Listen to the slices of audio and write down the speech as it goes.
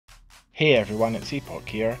Hey everyone, it's Epoch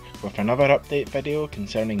here, with another update video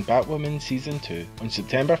concerning Batwoman Season 2. On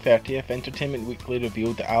September 30th, Entertainment Weekly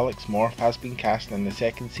revealed that Alex Morph has been cast in the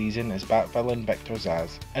second season as Bat-villain Victor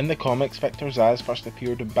Zsasz. In the comics, Victor Zsasz first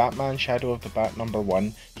appeared in Batman Shadow of the Bat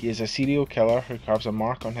 #1. He is a serial killer who carves a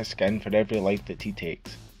mark on his skin for every life that he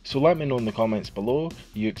takes. So let me know in the comments below,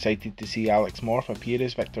 are you excited to see Alex Morph appear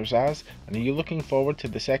as Victor Zsasz, and are you looking forward to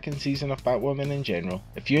the second season of Batwoman in general?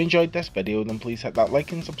 If you enjoyed this video then please hit that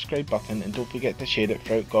like and subscribe button and don't forget to share it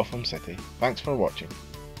throughout Gotham City. Thanks for watching.